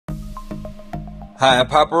Hi,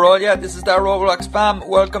 Papa Roll. Yeah, this is that Roblox fam.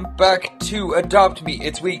 Welcome back to Adopt Me.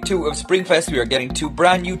 It's week 2 of Springfest. We are getting 2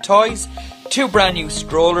 brand new toys, 2 brand new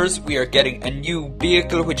strollers. We are getting a new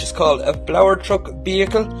vehicle which is called a flower truck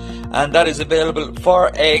vehicle, and that is available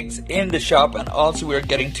for eggs in the shop. And also we are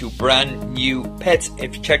getting 2 brand new pets.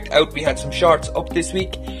 If you checked out, we had some shorts up this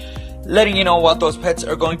week letting you know what those pets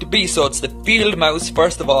are going to be. So it's the field mouse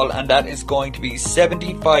first of all, and that is going to be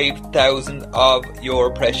 75,000 of your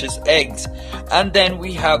precious eggs. And then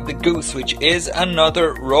we have the goose, which is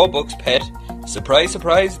another Robux pet. Surprise,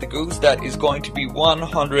 surprise, the goose, that is going to be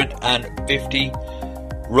 150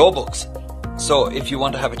 Robux. So if you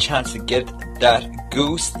want to have a chance to get that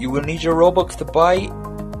goose, you will need your Robux to buy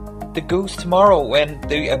the goose tomorrow when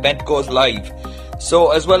the event goes live.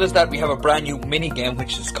 So as well as that, we have a brand new mini game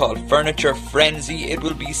which is called Furniture Frenzy. It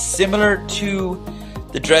will be similar to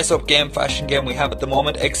the dress up game, fashion game we have at the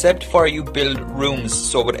moment, except for you build rooms.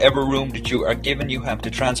 So whatever room that you are given, you have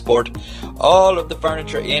to transport all of the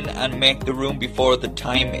furniture in and make the room before the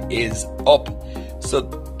time is up. So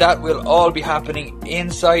that will all be happening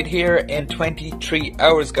inside here in 23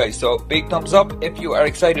 hours, guys. So big thumbs up if you are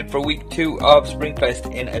excited for week 2 of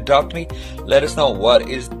Springfest in Adopt Me. Let us know what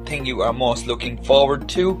is the thing you are most looking forward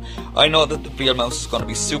to. I know that the field mouse is going to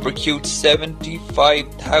be super cute.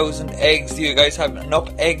 75,000 eggs. Do you guys have enough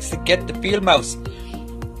eggs to get the field mouse?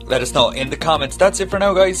 Let us know in the comments. That's it for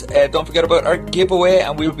now, guys. Don't forget about our giveaway,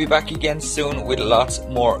 and we'll be back again soon with lots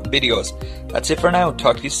more videos. That's it for now.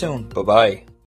 Talk to you soon. Bye bye.